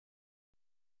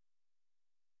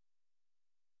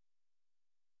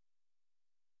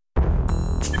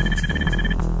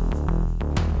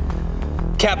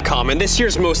Capcom and this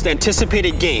year's most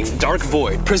anticipated game, Dark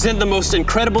Void, present the most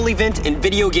incredible event in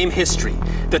video game history,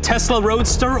 the Tesla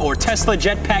Roadster or Tesla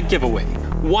Jetpack giveaway.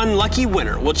 One lucky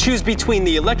winner will choose between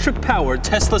the electric-powered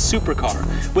Tesla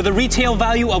supercar with a retail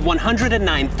value of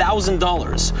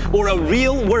 $109,000 or a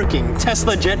real working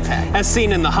Tesla jetpack, as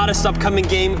seen in the hottest upcoming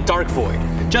game, Dark Void.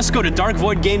 Just go to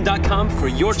darkvoidgame.com for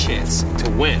your chance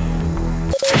to win.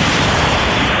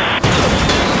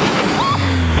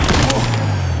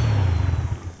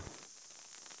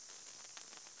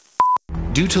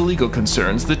 Due to legal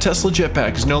concerns, the Tesla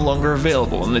Jetpack is no longer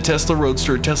available in the Tesla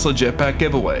Roadster Tesla Jetpack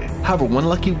giveaway. However, one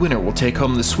lucky winner will take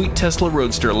home the sweet Tesla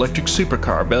Roadster electric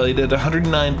supercar valued at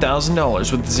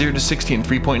 $109,000 with 0 to 60 in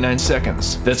 3.9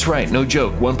 seconds. That's right, no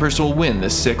joke, one person will win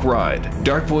this sick ride.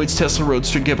 Dark Void's Tesla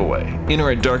Roadster giveaway.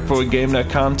 Enter at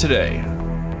darkvoidgame.com today.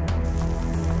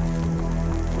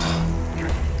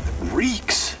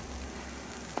 Reeks.